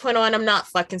 From this point on, I'm not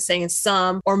fucking saying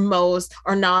some or most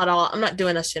or not all. I'm not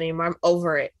doing that shit anymore. I'm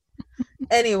over it.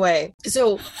 Anyway,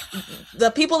 so the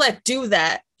people that do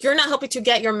that, you're not helping to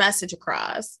get your message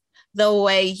across the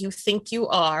way you think you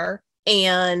are.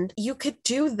 And you could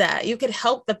do that. You could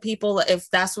help the people if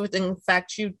that's what in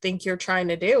fact you think you're trying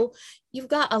to do. We've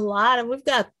got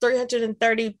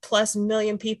 330 plus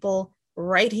million people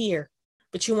right here.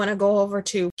 But you want to go over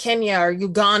to Kenya or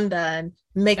Uganda and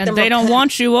make them. And they don't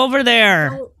want you over there.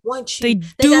 They don't want you. They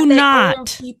do not. Own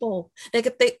people. They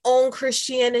got their own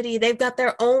Christianity. They've got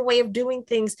their own way of doing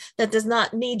things that does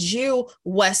not need you,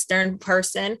 Western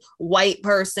person, white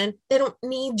person. They don't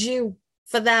need you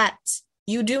for that.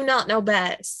 You do not know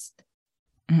best.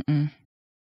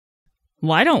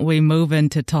 Why don't we move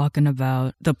into talking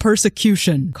about the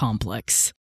persecution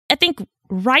complex? I think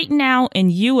right now in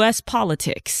U.S.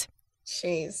 politics,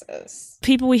 Jesus,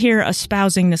 people we hear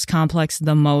espousing this complex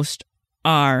the most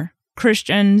are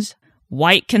Christians,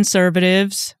 white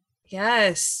conservatives.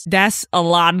 Yes. That's a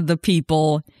lot of the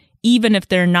people, even if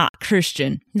they're not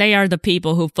Christian. They are the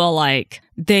people who feel like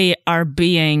they are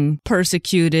being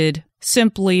persecuted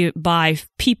simply by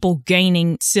people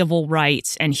gaining civil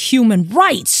rights and human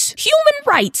rights. Human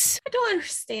rights! I don't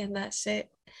understand that shit.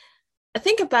 I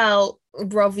think about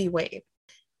Roe v. Wade.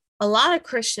 A lot of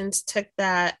Christians took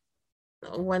that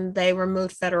when they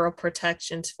removed federal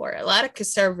protections for it. A lot of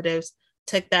conservatives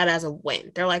took that as a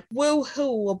win. They're like,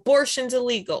 woo-hoo, abortion's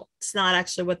illegal. It's not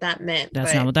actually what that meant.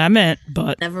 That's not what that meant,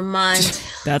 but... Never mind.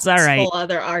 That's all right. A whole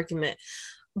other argument.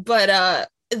 But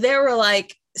they were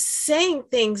like, saying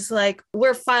things like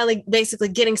we're finally basically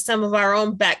getting some of our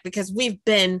own back because we've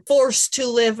been forced to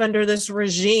live under this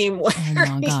regime. Oh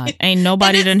my God. Ain't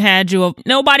nobody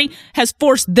nobody has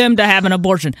forced them to have an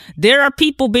abortion. There are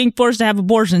people being forced to have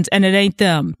abortions and it ain't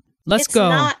them. Let's go.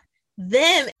 Not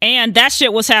them. And that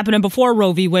shit was happening before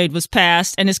Roe v. Wade was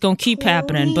passed and it's going to keep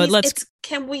happening. But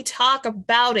can we talk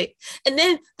about it? And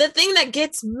then the thing that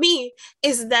gets me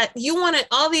is that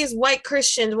all these white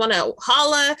Christians want to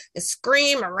holla and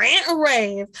scream and rant and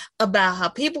rave about how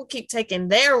people keep taking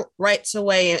their rights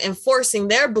away and enforcing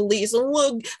their beliefs. And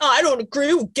look, I don't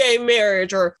agree with gay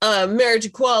marriage or marriage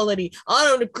equality. I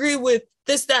don't agree with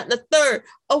this, that, and the third.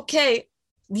 Okay,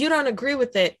 you don't agree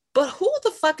with it, but who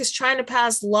the fuck is trying to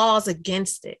pass laws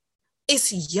against it?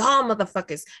 It's y'all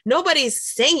motherfuckers. Nobody's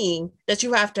saying that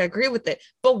you have to agree with it.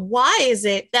 But why is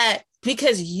it that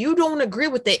because you don't agree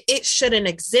with it, it shouldn't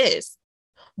exist?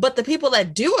 But the people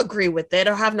that do agree with it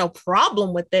or have no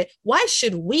problem with it, why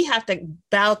should we have to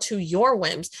bow to your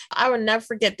whims? I will never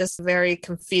forget this very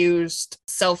confused,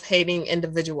 self-hating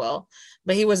individual,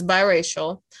 but he was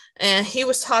biracial. And he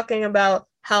was talking about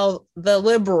how the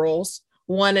liberals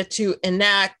wanted to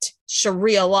enact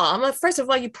Sharia law. I'm like, first of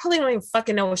all, you probably don't even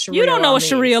fucking know what Sharia law You don't know what means.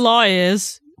 Sharia law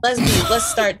is. Let's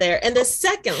start there. And then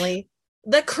secondly,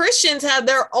 the Christians have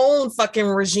their own fucking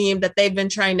regime that they've been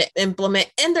trying to implement.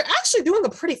 And they're actually doing a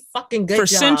pretty fucking good job. For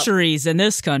centuries in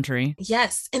this country.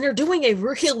 Yes. And they're doing a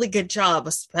really good job,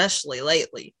 especially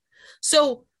lately.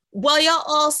 So while y'all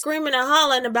all screaming and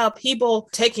hollering about people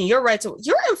taking your rights,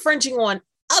 you're infringing on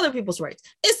other people's rights.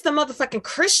 It's the motherfucking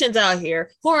Christians out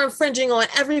here who are infringing on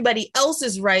everybody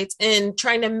else's rights and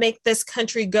trying to make this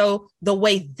country go the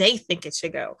way they think it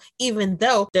should go, even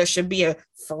though there should be a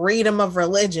freedom of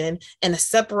religion and a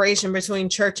separation between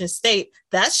church and state.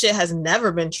 That shit has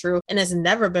never been true, and it's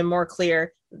never been more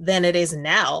clear than it is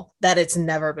now that it's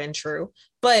never been true.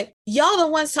 But y'all the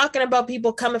ones talking about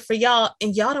people coming for y'all,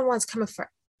 and y'all the ones coming for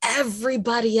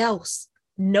everybody else.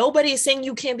 Nobody is saying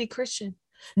you can't be Christian.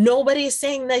 Nobody is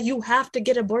saying that you have to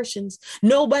get abortions.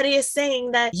 Nobody is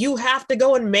saying that you have to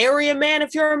go and marry a man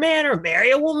if you're a man or marry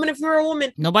a woman if you're a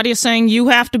woman. Nobody is saying you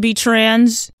have to be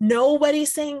trans. Nobody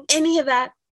is saying any of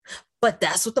that. But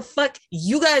that's what the fuck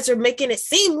you guys are making it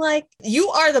seem like. You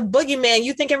are the boogeyman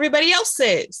you think everybody else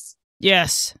is.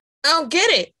 Yes. I don't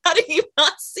get it. How do you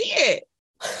not see it?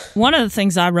 One of the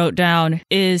things I wrote down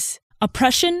is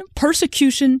oppression,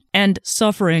 persecution, and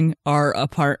suffering are a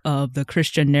part of the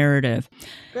Christian narrative.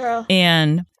 Girl.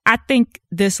 And I think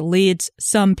this leads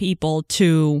some people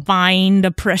to find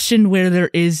oppression where there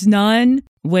is none,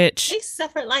 which... They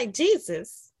suffered like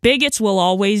Jesus. Bigots will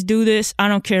always do this. I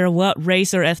don't care what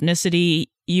race or ethnicity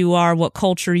you are, what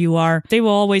culture you are. They will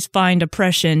always find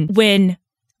oppression when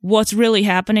what's really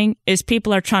happening is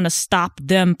people are trying to stop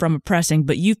them from oppressing,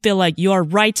 but you feel like your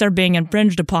rights are being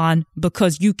infringed upon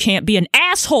because you can't be an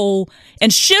asshole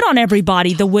and shit on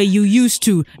everybody the way you used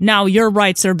to. Now your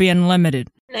rights are being limited.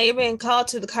 Now you're being called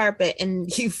to the carpet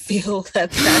and you feel that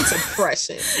that's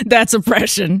oppression. That's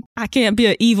oppression. I can't be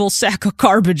an evil sack of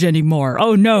garbage anymore.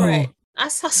 Oh, no. Right. I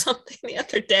saw something the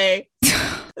other day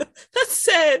that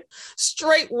said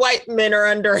straight white men are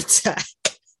under attack.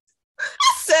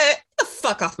 I said, the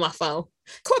fuck off my phone.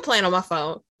 Quit playing on my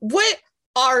phone. What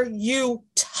are you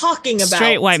talking about?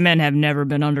 Straight white men have never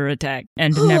been under attack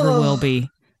and never will be.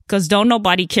 Because don't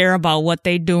nobody care about what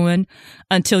they doing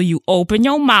until you open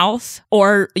your mouth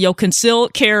or your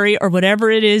concealed carry or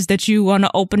whatever it is that you want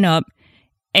to open up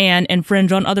and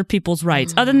infringe on other people's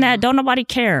rights. Other than that, don't nobody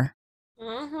care.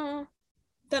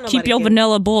 Keep your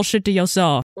vanilla bullshit to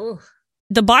yourself. Oof.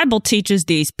 The Bible teaches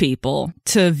these people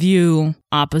to view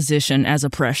opposition as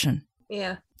oppression.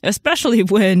 Yeah. Especially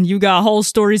when you got whole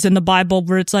stories in the Bible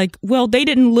where it's like, well, they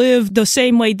didn't live the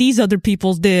same way these other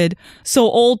peoples did.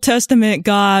 So Old Testament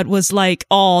God was like,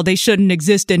 oh, they shouldn't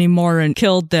exist anymore and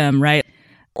killed them, right?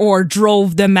 Or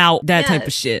drove them out, that type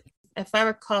of shit. If I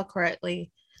recall correctly,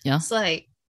 it's like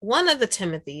one of the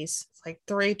Timothys, it's like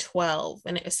 3:12,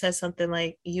 and it says something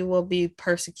like, you will be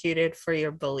persecuted for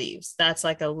your beliefs. That's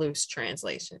like a loose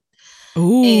translation.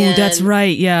 Ooh, and that's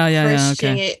right. Yeah.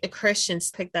 Okay.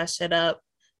 Christians pick that shit up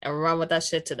and run with that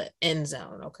shit to the end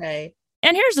zone, okay?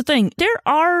 And here's the thing. There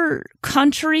are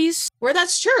countries where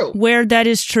that's true. Where that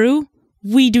is true.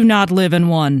 We do not live in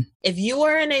one. If you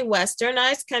are in a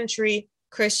westernized country,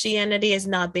 Christianity is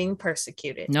not being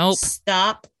persecuted. Nope.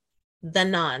 Stop the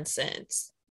nonsense.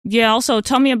 Yeah, also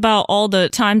tell me about all the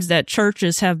times that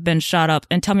churches have been shot up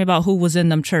and tell me about who was in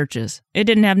them churches. It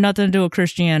didn't have nothing to do with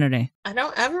Christianity. I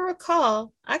don't ever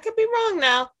recall. I could be wrong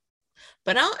now.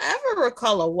 But I don't ever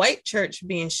recall a white church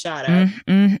being shot up.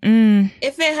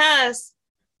 If it has,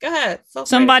 go ahead.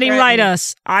 Somebody write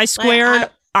us.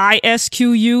 ISQUARED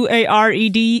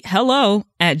hello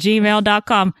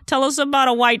 @gmail.com. Tell us about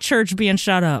a white church being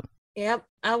shot up. Yep,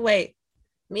 I'll wait.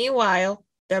 Meanwhile,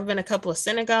 there have been a couple of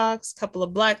synagogues, a couple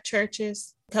of black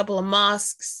churches, a couple of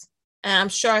mosques. And I'm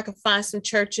sure I could find some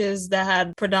churches that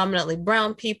had predominantly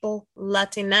brown people,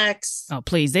 Latinx. Oh,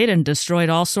 please. They done destroyed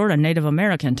all sort of Native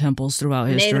American temples throughout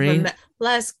history.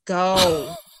 Let's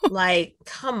go. Like,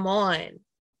 come on.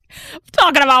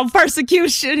 Talking about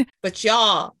persecution. But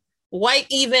y'all, white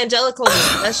evangelicals,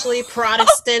 especially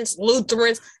Protestants,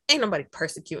 Lutherans, ain't nobody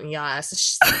persecuting y'all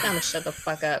asses. Shut the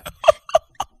fuck up.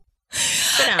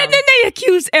 And then they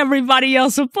accuse everybody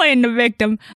else of playing the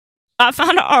victim. I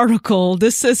found an article.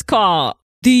 This is called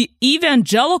The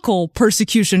Evangelical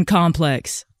Persecution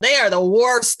Complex. They are the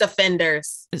worst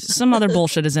offenders. Some other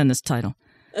bullshit is in this title.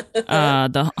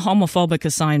 The homophobic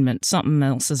assignment. Something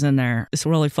else is in there. It's a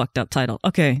really fucked up title.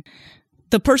 Okay.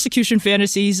 The persecution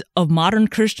fantasies of modern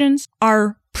Christians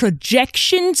are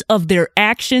projections of their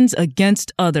actions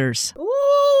against others.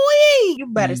 Ooh-wee. You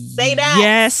better say that.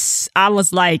 Yes. I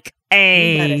was like,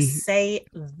 hey. You better say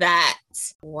that.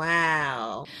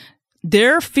 Wow.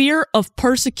 Their fear of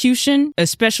persecution,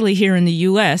 especially here in the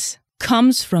U.S.,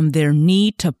 comes from their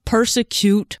need to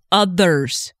persecute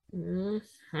others.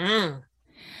 Mm-hmm.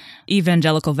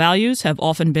 Evangelical values have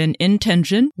often been in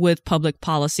tension with public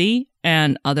policy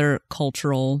and other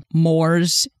cultural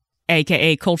mores,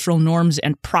 aka cultural norms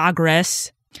and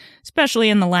progress. especially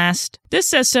in the last, this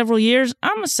says several years,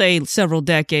 I'm going to say several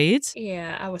decades.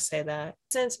 Yeah, I would say that.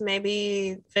 Since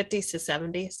maybe 50s to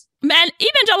 70s. Man,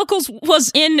 evangelicals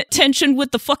was in tension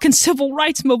with the fucking civil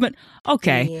rights movement.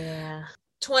 Okay. Yeah.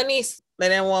 20s, they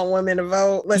didn't want women to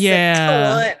vote. Let's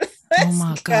yeah. Come on. Oh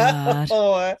my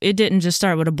God. It didn't just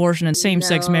start with abortion and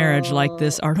same-sex marriage like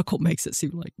this article makes it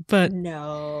seem like. But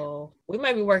no. We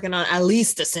might be working on at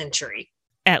least a century.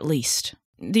 At least.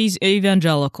 These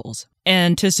evangelicals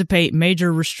anticipate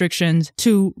major restrictions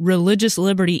to religious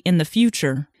liberty in the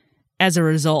future as a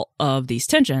result of these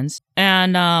tensions.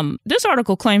 And this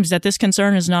article claims that this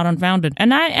concern is not unfounded.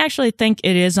 And I actually think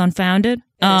it is unfounded.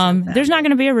 There's not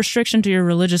going to be a restriction to your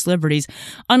religious liberties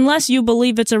unless you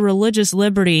believe it's a religious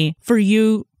liberty for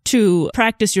you to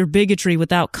practice your bigotry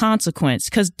without consequence.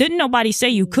 Because didn't nobody say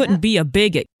you couldn't be a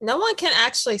bigot? No one can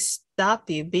actually stop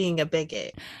you being a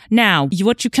bigot. Now,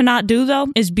 what you cannot do, though,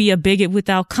 is be a bigot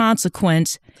without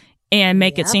consequence and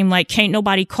make it seem like can't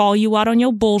nobody call you out on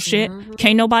your bullshit,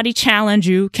 can't nobody challenge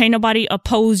you, can't nobody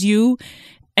oppose you,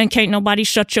 and can't nobody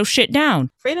shut your shit down.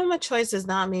 Freedom of choice does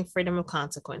not mean freedom of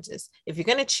consequences. If you're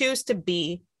going to choose to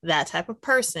be that type of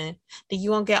person, then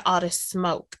you won't get all this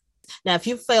smoke. Now, if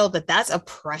you feel that that's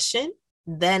oppression,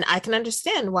 then I can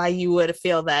understand why you would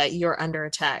feel that you're under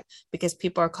attack because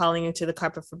people are calling you to the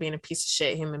carpet for being a piece of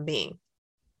shit human being.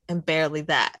 And barely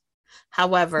that.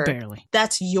 However,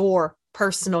 that's your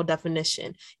personal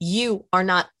definition. You are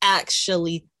not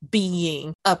actually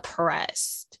being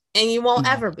oppressed, and you won't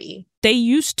ever be. They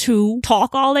used to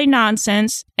talk all they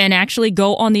nonsense and actually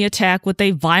go on the attack with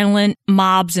they violent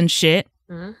mobs and shit.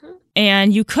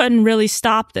 And you couldn't really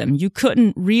stop them. You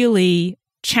couldn't really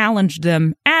challenge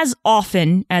them as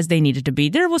often as they needed to be.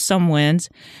 There was some wins,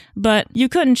 but you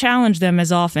couldn't challenge them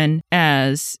as often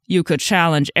as you could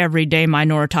challenge everyday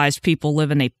minoritized people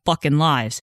living their fucking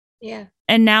lives. Yeah.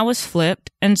 And now it's flipped.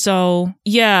 And so,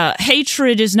 yeah,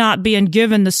 hatred is not being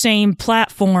given the same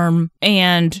platform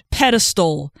and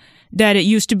pedestal that it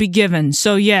used to be given.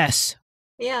 So, yes.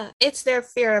 Yeah, it's their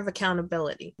fear of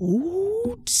accountability.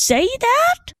 Ooh, say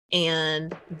that?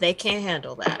 And they can't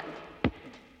handle that.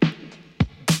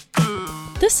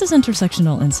 This is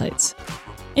Intersectional Insights.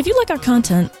 If you like our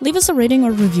content, leave us a rating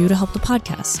or review to help the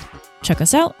podcast. Check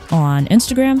us out on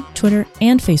Instagram, Twitter,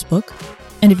 and Facebook.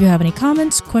 And if you have any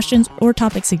comments, questions, or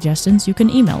topic suggestions, you can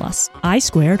email us,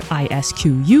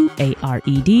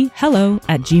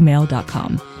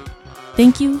 isquared@gmail.com.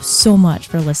 Thank you so much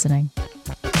for listening.